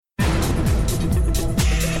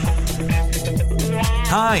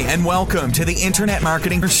Hi, and welcome to the Internet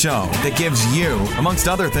Marketing Show that gives you, amongst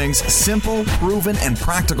other things, simple, proven, and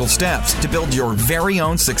practical steps to build your very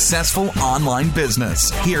own successful online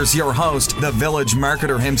business. Here's your host, the village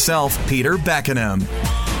marketer himself, Peter Beckenham.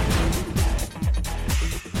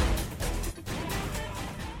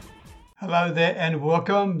 Hello there and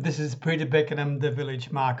welcome. This is Peter Beckenham, the village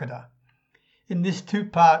marketer. In this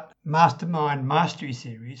two-part Mastermind Mastery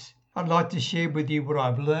series, I'd like to share with you what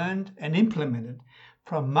I've learned and implemented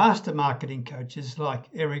from master marketing coaches like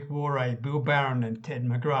Eric Worre, Bill Barron and Ted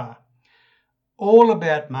McGrath. All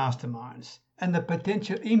about masterminds and the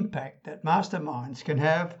potential impact that masterminds can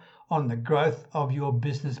have on the growth of your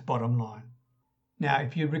business bottom line. Now,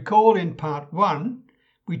 if you recall in part 1,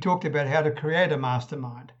 we talked about how to create a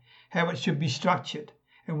mastermind, how it should be structured,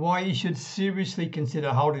 and why you should seriously consider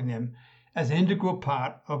holding them as an integral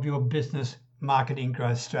part of your business marketing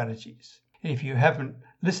growth strategies. If you haven't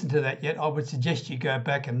listened to that yet, I would suggest you go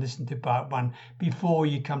back and listen to part 1 before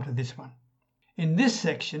you come to this one. In this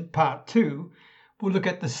section, part 2, we'll look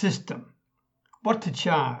at the system, what to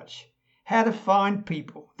charge, how to find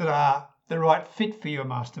people that are the right fit for your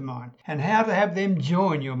mastermind, and how to have them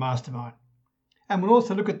join your mastermind. And we'll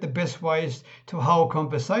also look at the best ways to hold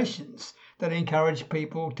conversations that encourage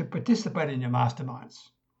people to participate in your masterminds.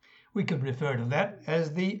 We could refer to that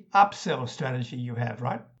as the upsell strategy you have,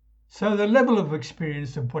 right? So the level of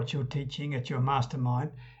experience of what you're teaching at your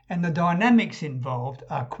mastermind and the dynamics involved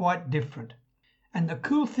are quite different. And the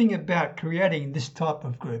cool thing about creating this type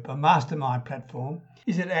of group, a mastermind platform,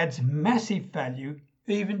 is it adds massive value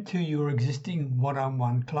even to your existing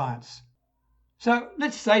one-on-one clients. So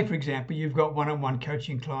let's say, for example, you've got one-on-one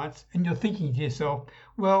coaching clients and you're thinking to yourself,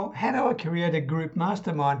 well, how do I create a group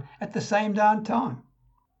mastermind at the same darn time?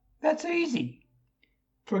 That's easy.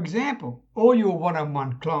 For example, all your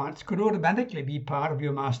one-on-one clients could automatically be part of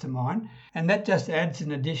your mastermind, and that just adds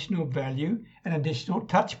an additional value and additional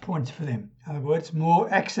touch points for them. In other words,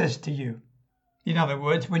 more access to you. In other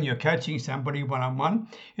words, when you're coaching somebody one-on-one,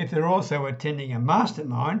 if they're also attending a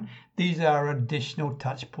mastermind, these are additional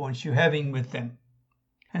touch points you're having with them.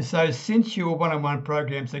 And so since your one-on-one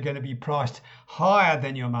programs are going to be priced higher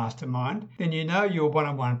than your mastermind, then you know your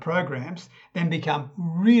one-on-one programs then become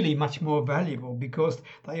really much more valuable because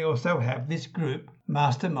they also have this group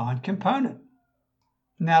mastermind component.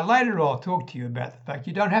 Now later I'll talk to you about the fact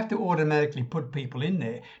you don't have to automatically put people in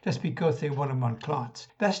there just because they're one-on-one clients.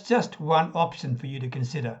 That's just one option for you to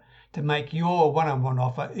consider to make your one-on-one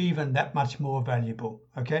offer even that much more valuable,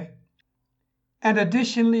 okay? And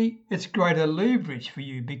additionally, it's greater leverage for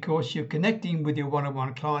you because you're connecting with your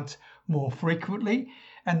one-on-one clients more frequently,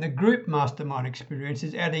 and the group mastermind experience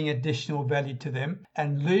is adding additional value to them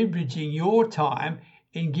and leveraging your time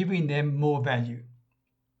in giving them more value.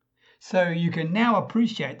 So you can now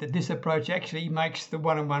appreciate that this approach actually makes the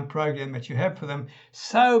one-on-one program that you have for them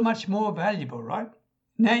so much more valuable, right?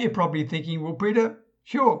 Now you're probably thinking, well, Peter,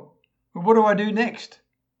 sure, but what do I do next?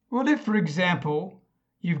 Well, if, for example,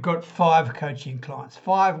 you've got 5 coaching clients,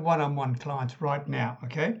 5 one-on-one clients right now,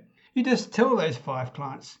 okay? You just tell those 5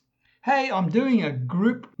 clients, hey, I'm doing a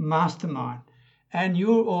group mastermind, and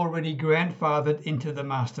you're already grandfathered into the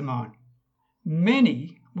mastermind.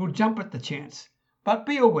 Many will jump at the chance, but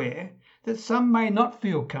be aware that some may not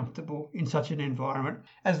feel comfortable in such an environment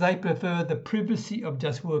as they prefer the privacy of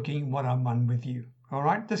just working one-on-one with you, all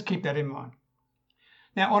right? Just keep that in mind.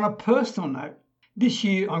 Now, on a personal note, this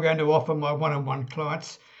year, I'm going to offer my one-on-one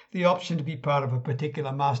clients the option to be part of a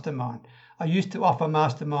particular mastermind. I used to offer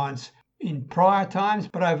masterminds in prior times,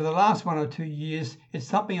 but over the last 1 or 2 years, it's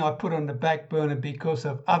something I put on the back burner because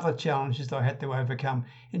of other challenges I had to overcome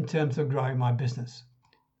in terms of growing my business.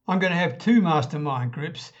 I'm going to have 2 mastermind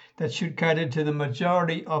groups that should cater to the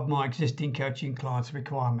majority of my existing coaching clients'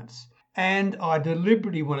 requirements. And I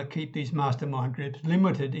deliberately want to keep these mastermind groups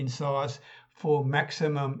limited in size for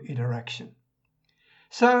maximum interaction.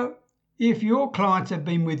 So if your clients have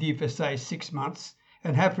been with you for, say, 6 months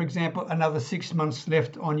and have, for example, another 6 months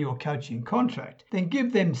left on your coaching contract, then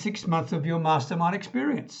give them 6 months of your mastermind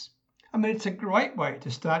experience. I mean, it's a great way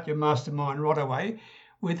to start your mastermind right away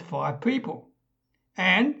with 5 people.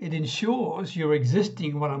 And it ensures your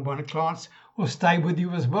existing one-on-one clients will stay with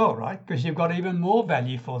you as well, right? Because you've got even more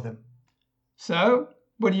value for them. So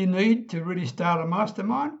what do you need to really start a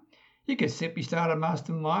mastermind? You can simply start a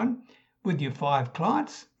mastermind with your 5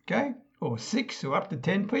 clients, okay, or 6 or up to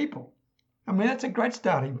 10 people. I mean, that's a great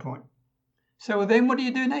starting point. So then what do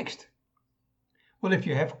you do next? Well, if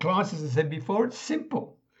you have clients, as I said before, it's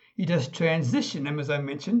simple. You just transition them, as I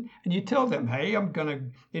mentioned, and you tell them, hey, I'm going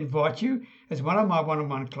to invite you as one of my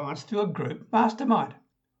one-on-one clients to a group mastermind.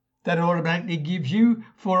 That automatically gives you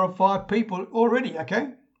 4 or 5 people already,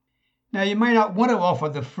 okay? Now, you may not want to offer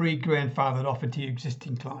the free grandfathered offer to your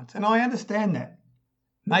existing clients, and I understand that.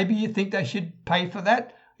 Maybe you think they should pay for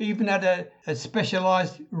that, even at a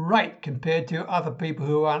specialised rate compared to other people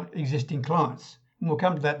who aren't existing clients. And we'll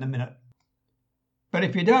come to that in a minute. But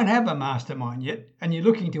if you don't have a mastermind yet, and you're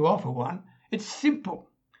looking to offer one, it's simple.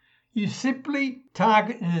 You simply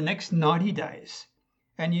target in the next 90 days,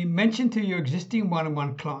 and you mention to your existing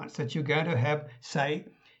one-on-one clients that you're going to have, say,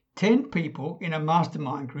 10 people in a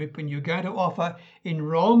mastermind group, and you're going to offer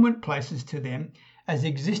enrollment places to them as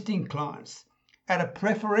existing clients at a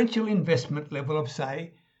preferential investment level of,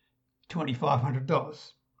 say,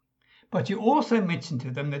 $2,500. But you also mention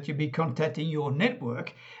to them that you'll be contacting your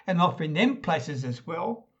network and offering them places as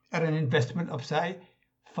well at an investment of, say,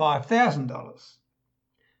 $5,000.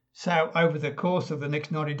 So over the course of the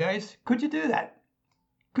next 90 days, could you do that?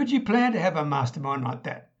 Could you plan to have a mastermind like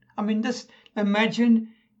that? I mean, just imagine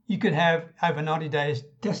you could have, over 90 days,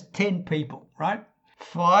 just 10 people, right?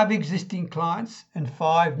 5 existing clients and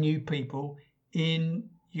 5 new people in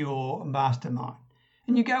your mastermind.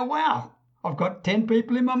 And you go, wow, I've got 10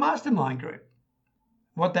 people in my mastermind group.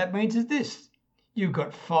 What that means is this. You've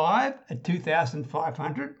got 5 at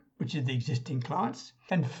 $2,500, which is the existing clients,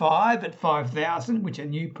 and 5 at $5,000, which are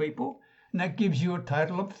new people, and that gives you a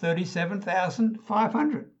total of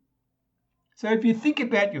 $37,500. So if you think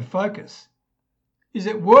about your focus, is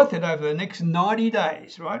it worth it over the next 90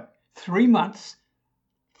 days, right? 3 months,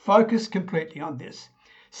 focus completely on this,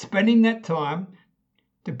 spending that time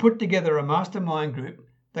to put together a mastermind group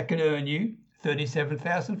that can earn you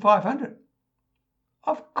 $37,500?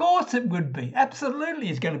 Of course it would be. Absolutely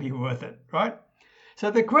it's going to be worth it, right? So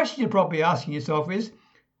the question you're probably asking yourself is,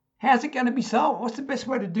 how's it going to be sold? What's the best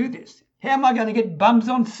way to do this? How am I going to get bums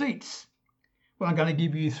on seats? Well, I'm going to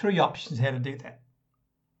give you 3 options how to do that.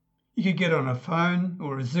 You could get on a phone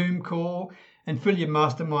or a Zoom call and fill your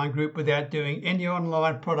mastermind group without doing any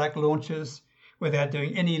online product launches, without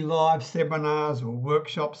doing any live seminars or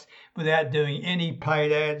workshops, without doing any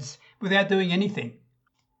paid ads, without doing anything.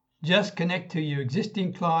 Just connect to your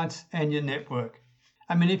existing clients and your network.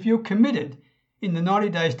 I mean, if you're committed in the 90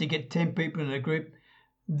 days to get 10 people in a group,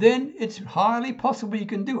 then it's highly possible you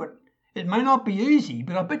can do it. It may not be easy,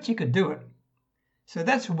 but I bet you could do it. So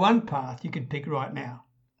that's one path you could pick right now.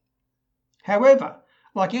 However,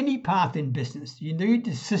 like any path in business, you need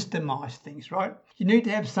to systemize things, right? You need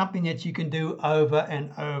to have something that you can do over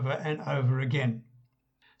and over and over again.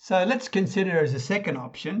 So let's consider as a second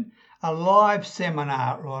option a live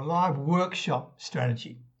seminar or a live workshop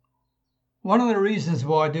strategy. One of the reasons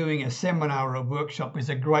why doing a seminar or a workshop is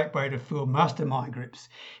a great way to fill mastermind groups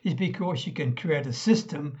is because you can create a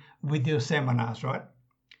system with your seminars, right?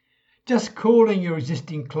 Just calling your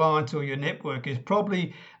existing clients or your network is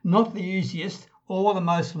probably not the easiest or the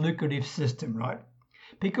most lucrative system, right?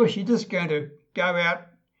 Because you're just going to go out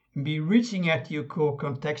and be reaching out to your core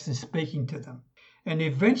contacts and speaking to them. And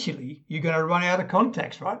eventually you're going to run out of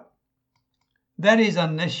contacts, right? That is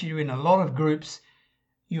unless you're in a lot of groups,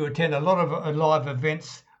 you attend a lot of live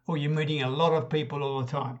events, or you're meeting a lot of people all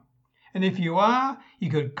the time. And if you are, you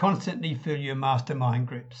could constantly fill your mastermind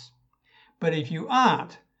groups. But if you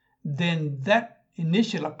aren't, then that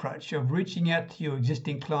initial approach of reaching out to your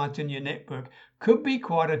existing clients in your network could be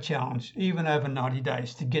quite a challenge, even over 90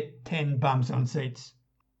 days, to get 10 bums on seats.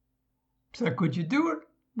 So could you do it?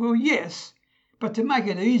 Well, yes, but to make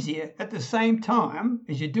it easier at the same time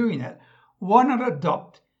as you're doing that, why not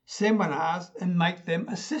adopt seminars and make them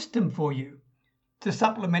a system for you to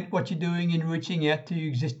supplement what you're doing in reaching out to your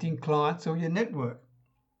existing clients or your network?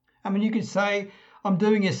 I mean, you could say, I'm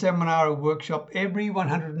doing a seminar or workshop every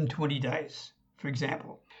 120 days, for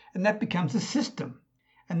example, and that becomes a system.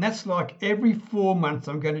 And that's like every 4 months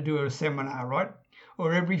I'm going to do a seminar, right?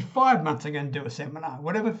 Or every 5 months I'm going to do a seminar,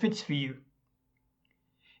 whatever fits for you.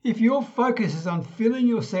 If your focus is on filling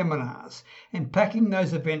your seminars and packing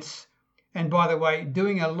those events, and by the way,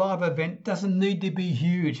 doing a live event doesn't need to be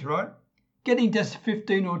huge, right? Getting just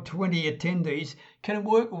 15 or 20 attendees can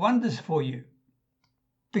work wonders for you.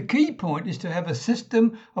 The key point is to have a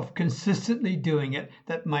system of consistently doing it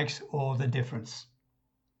that makes all the difference.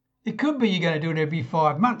 It could be you're going to do it every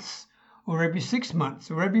 5 months, or every 6 months,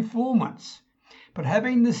 or every 4 months. But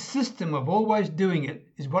having this system of always doing it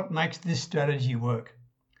is what makes this strategy work.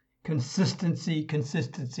 Consistency,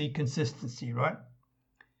 consistency, consistency, right?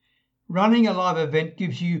 Running a live event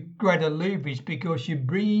gives you greater leverage because you're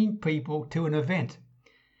bringing people to an event.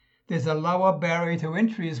 There's a lower barrier to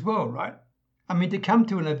entry as well, right? I mean, to come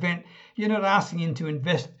to an event, you're not asking them to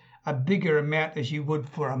invest a bigger amount as you would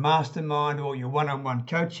for a mastermind or your one-on-one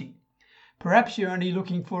coaching. Perhaps you're only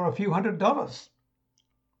looking for a few $100s.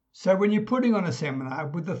 So when you're putting on a seminar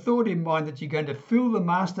with the thought in mind that you're going to fill the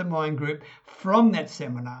mastermind group from that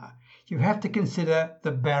seminar, you have to consider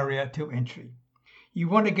the barrier to entry. You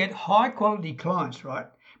want to get high quality clients, right?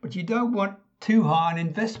 But you don't want too high an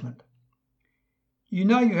investment. You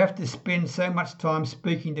know you have to spend so much time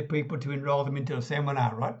speaking to people to enroll them into a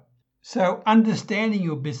seminar, right? So understanding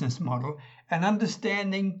your business model and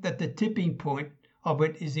understanding that the tipping point of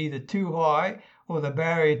it is either too high or the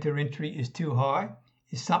barrier to entry is too high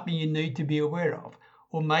is something you need to be aware of.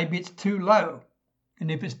 Or maybe it's too low.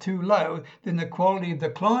 And if it's too low, then the quality of the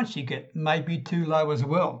clients you get may be too low as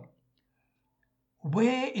well.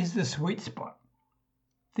 Where is the sweet spot?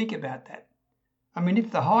 Think about that. I mean,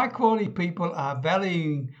 if the high quality people are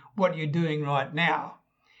valuing what you're doing right now,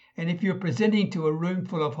 and if you're presenting to a room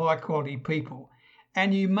full of high quality people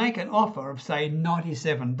and you make an offer of, say,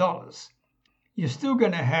 $97, you're still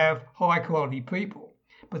going to have high quality people,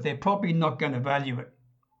 but they're probably not going to value it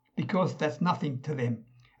because that's nothing to them,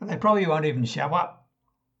 and they probably won't even show up.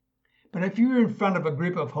 But if you're in front of a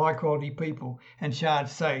group of high quality people and charge,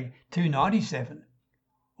 say, $297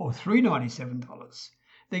 or $397,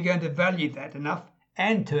 they're going to value that enough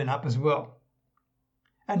and turn up as well.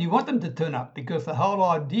 And you want them to turn up because the whole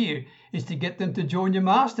idea is to get them to join your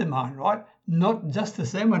mastermind, right? Not just the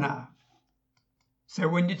seminar. So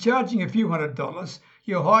when you're charging a few $100s,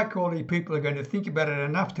 your high quality people are going to think about it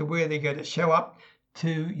enough to where they're going to show up to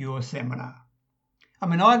your seminar. I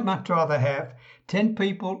mean, I'd much rather have 10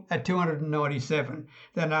 people at $297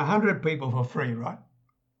 than 100 people for free, right?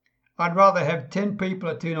 I'd rather have 10 people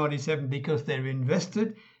at $297 because they're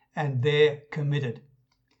invested and they're committed.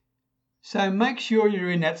 So make sure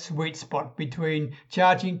you're in that sweet spot between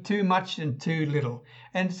charging too much and too little.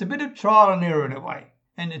 And it's a bit of trial and error in a way.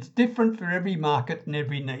 And it's different for every market and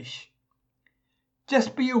every niche.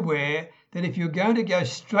 Just be aware that if you're going to go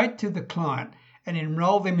straight to the client and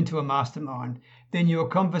enroll them into a mastermind, then your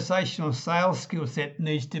conversational sales skill set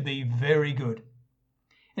needs to be very good.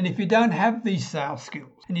 And if you don't have these sales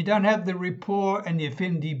skills and you don't have the rapport and the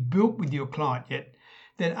affinity built with your client yet,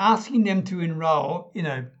 then asking them to enroll in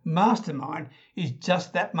a mastermind is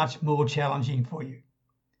just that much more challenging for you.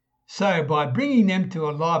 So by bringing them to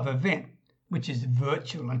a live event, which is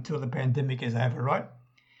virtual until the pandemic is over, right?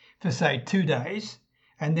 For say 2 days,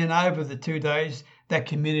 and then over the 2 days, that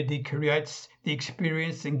community creates the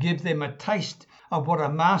experience and gives them a taste of what a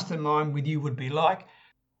mastermind with you would be like.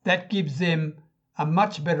 That gives them a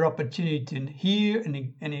much better opportunity to hear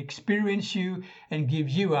and experience you, and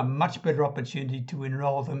gives you a much better opportunity to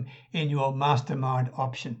enroll them in your mastermind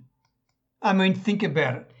option. I mean, think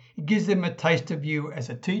about it. It gives them a taste of you as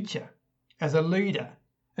a teacher, as a leader,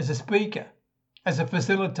 as a speaker, as a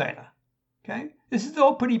facilitator. Okay? This is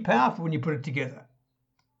all pretty powerful when you put it together.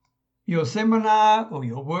 Your seminar or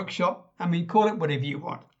your workshop, I mean, call it whatever you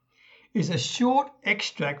want, is a short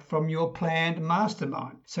extract from your planned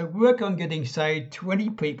mastermind. So work on getting, say, 20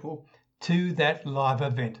 people to that live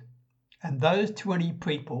event. And those 20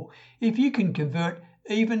 people, if you can convert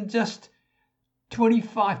even just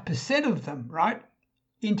 25% of them, right,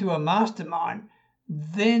 into a mastermind,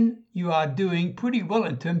 then you are doing pretty well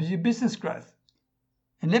in terms of your business growth.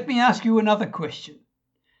 And let me ask you another question.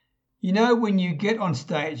 You know, when you get on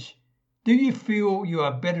stage, do you feel you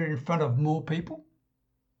are better in front of more people?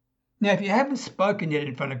 Now, if you haven't spoken yet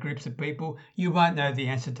in front of groups of people, you won't know the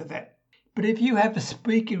answer to that. But if you have a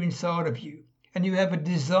speaker inside of you and you have a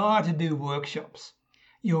desire to do workshops,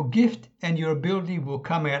 your gift and your ability will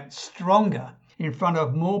come out stronger in front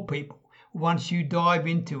of more people once you dive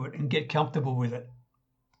into it and get comfortable with it.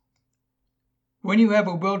 When you have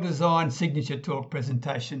a well-designed signature talk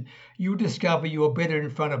presentation, you'll discover you're better in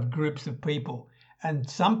front of groups of people, and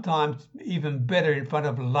sometimes even better in front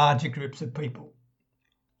of larger groups of people.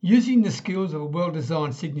 Using the skills of a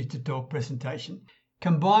well-designed signature talk presentation,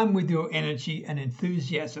 combined with your energy and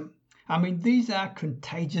enthusiasm, I mean, these are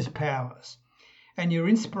contagious powers, and your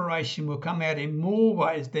inspiration will come out in more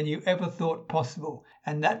ways than you ever thought possible.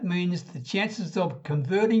 And that means the chances of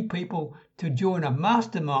converting people to join a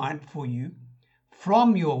mastermind for you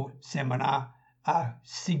from your seminar are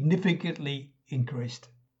significantly increased.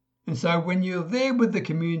 And so when you're there with the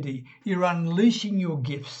community, you're unleashing your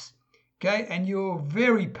gifts, okay? And you're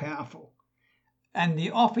very powerful. And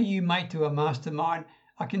the offer you make to a mastermind,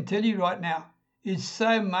 I can tell you right now, is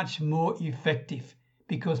so much more effective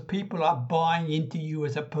because people are buying into you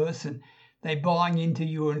as a person. They're buying into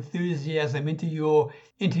your enthusiasm, into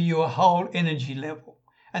your whole energy level.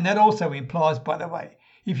 And that also implies, by the way,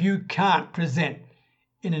 if you can't present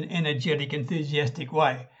in an energetic, enthusiastic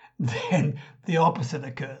way, then the opposite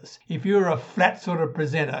occurs. If you're a flat sort of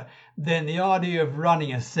presenter, then the idea of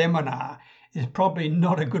running a seminar is probably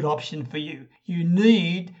not a good option for you. You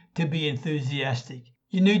need to be enthusiastic.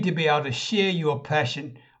 You need to be able to share your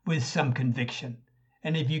passion with some conviction.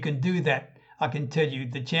 And if you can do that, I can tell you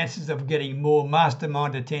the chances of getting more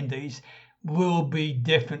mastermind attendees will be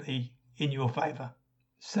definitely in your favor.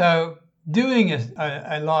 So doing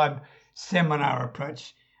a live seminar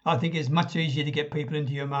approach, I think is much easier to get people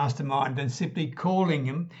into your mastermind than simply calling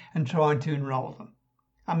them and trying to enroll them.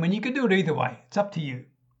 I mean, you can do it either way. It's up to you.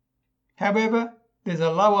 However, there's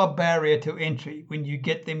a lower barrier to entry when you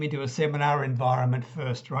get them into a seminar environment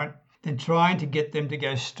first, right? Than trying to get them to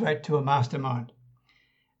go straight to a mastermind.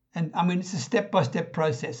 And I mean, it's a step-by-step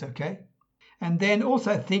process, okay? And then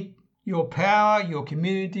also think your power, your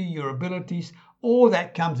community, your abilities, all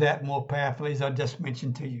that comes out more powerfully, as I just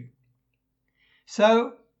mentioned to you.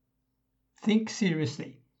 So think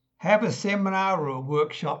seriously. Have a seminar or a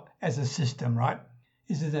workshop as a system, right?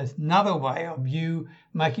 This is another way of you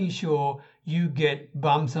making sure you get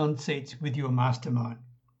bums on seats with your mastermind.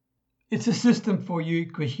 It's a system for you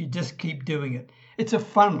because you just keep doing it. It's a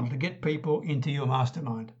funnel to get people into your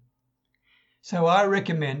mastermind. So I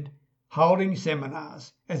recommend holding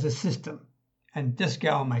seminars as a system and just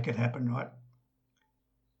go and make it happen, right?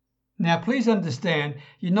 Now, please understand,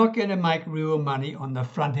 you're not going to make real money on the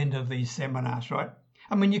front end of these seminars, right?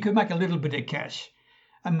 I mean, you could make a little bit of cash.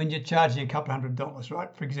 I mean, you're charging a couple $100,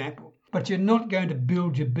 right, for example. But you're not going to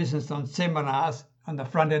build your business on seminars, on the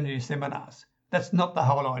front end of your seminars. That's not the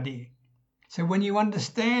whole idea. So when you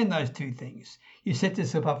understand those two things, you set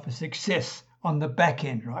yourself up for success on the back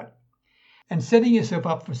end, right? And setting yourself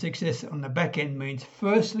up for success on the back end means,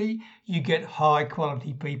 firstly, you get high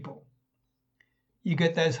quality people. You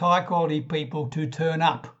get those high quality people to turn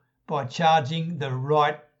up by charging the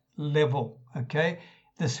right level, okay?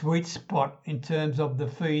 The sweet spot in terms of the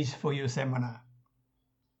fees for your seminar.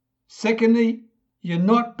 Secondly, you're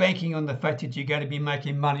not banking on the fact that you're going to be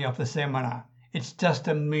making money off the seminar. It's just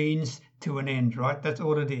a means to an end, right? That's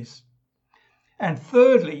all it is. And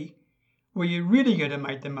thirdly, where you're really going to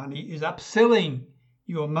make the money is upselling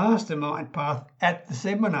your mastermind path at the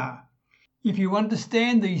seminar. If you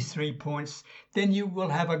understand these 3 points, then you will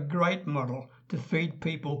have a great model to feed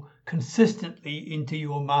people consistently into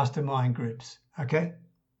your mastermind groups, okay?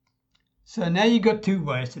 So now you've got 2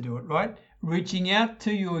 ways to do it, right? Reaching out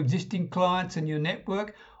to your existing clients and your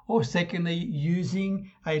network, or secondly, using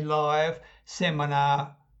a live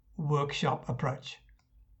seminar workshop approach.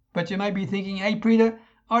 But you may be thinking, hey, Peter,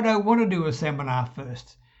 I don't want to do a seminar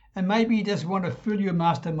first. And maybe you just want to fill your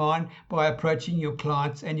mastermind by approaching your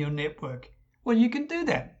clients and your network. Well, you can do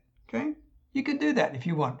that, okay? You can do that if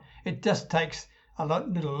you want. It just takes a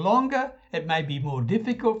little longer. It may be more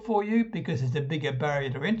difficult for you because there's a bigger barrier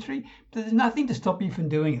to entry, but there's nothing to stop you from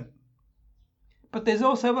doing it. But there's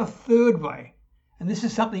also a third way, and this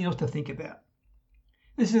is something else to think about.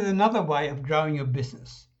 This is another way of growing your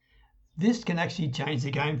business. This can actually change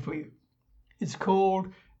the game for you. It's called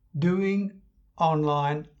doing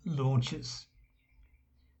online launches.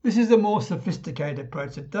 This is a more sophisticated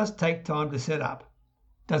approach. It does take time to set up.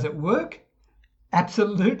 Does it work?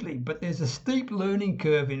 Absolutely, but there's a steep learning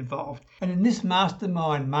curve involved. And in this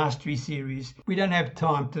Mastermind Mastery series, we don't have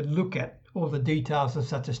time to look at all the details of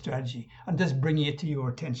such a strategy. I'm just bringing it to your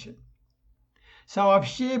attention. So I've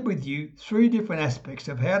shared with you 3 different aspects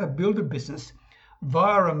of how to build a business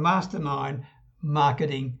via a mastermind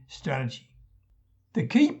marketing strategy. The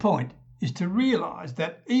key point is to realize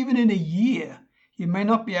that even in a year, you may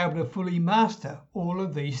not be able to fully master all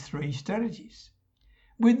of these 3 strategies.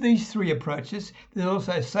 With these 3 approaches, there's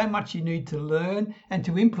also so much you need to learn and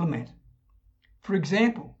to implement. For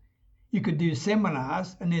example, you could do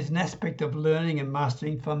seminars and there's an aspect of learning and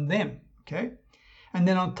mastering from them, okay? And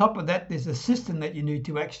then on top of that, there's a system that you need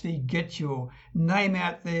to actually get your name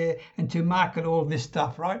out there and to market all this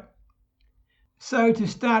stuff, right? So to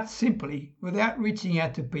start simply, without reaching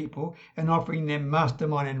out to people and offering them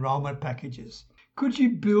mastermind enrollment packages, could you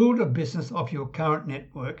build a business off your current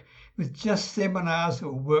network with just seminars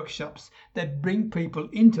or workshops that bring people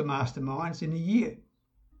into masterminds in a year?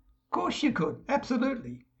 Of course you could,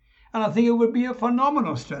 absolutely. And I think it would be a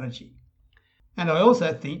phenomenal strategy. And I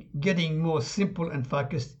also think getting more simple and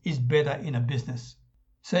focused is better in a business.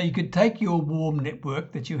 So you could take your warm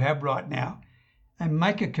network that you have right now and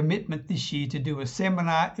make a commitment this year to do a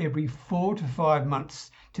seminar every 4 to 5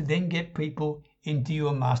 months to then get people into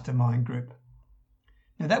your mastermind group.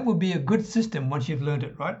 Now that would be a good system once you've learned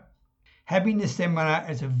it, right? Having the seminar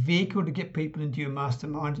as a vehicle to get people into your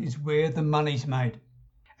mastermind is where the money's made.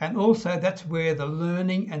 And also that's where the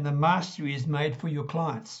learning and the mastery is made for your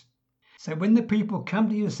clients. So when the people come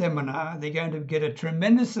to your seminar, they're going to get a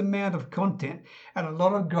tremendous amount of content and a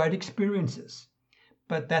lot of great experiences.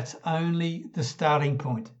 But that's only the starting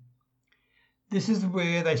point. This is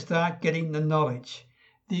where they start getting the knowledge,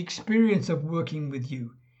 the experience of working with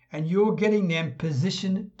you, and you're getting them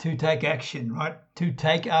positioned to take action, right? To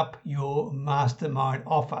take up your mastermind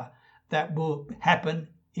offer that will happen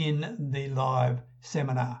in the live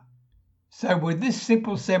seminar. So with this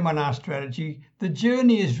simple seminar strategy, the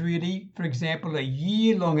journey is really, for example, a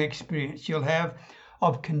year-long experience you'll have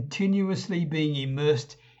of continuously being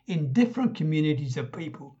immersed in different communities of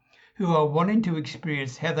people who are wanting to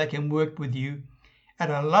experience how they can work with you at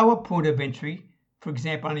a lower point of entry, for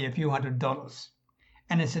example, only a few $100s.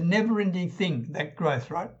 And it's a never-ending thing, that growth,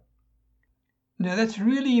 right? Now, that's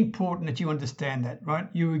really important that you understand that, right?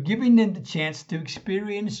 You are giving them the chance to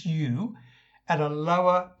experience you at a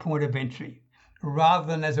lower point of entry rather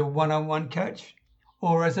than as a one-on-one coach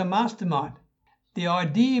or as a mastermind. The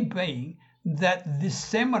idea being that this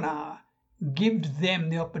seminar gives them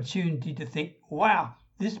the opportunity to think, wow,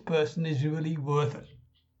 this person is really worth it.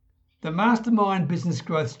 The mastermind business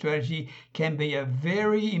growth strategy can be a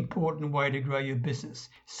very important way to grow your business.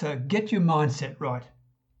 So get your mindset right.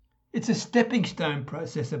 It's a stepping stone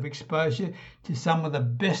process of exposure to some of the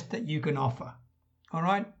best that you can offer. All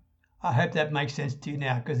right? I hope that makes sense to you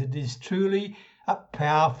now, because it is truly a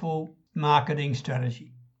powerful marketing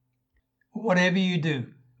strategy. Whatever you do,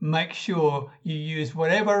 make sure you use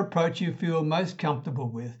whatever approach you feel most comfortable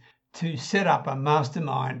with to set up a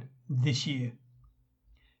mastermind this year.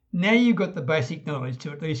 Now you've got the basic knowledge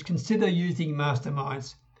to at least consider using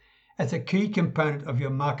masterminds as a key component of your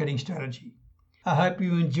marketing strategy. I hope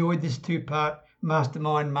you enjoyed this two-part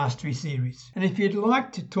Mastermind Mastery series. And if you'd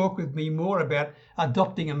like to talk with me more about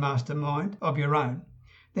adopting a mastermind of your own,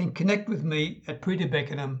 then connect with me at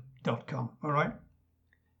peterbeckenham.com. All right?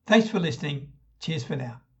 Thanks for listening. Cheers for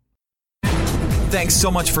now. Thanks so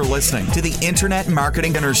much for listening to the Internet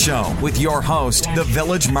Marketing Dinner Show with your host, the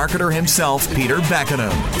Village Marketer himself, Peter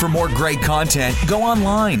Beckenham. For more great content, go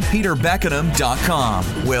online,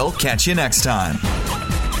 peterbeckenham.com. We'll catch you next time.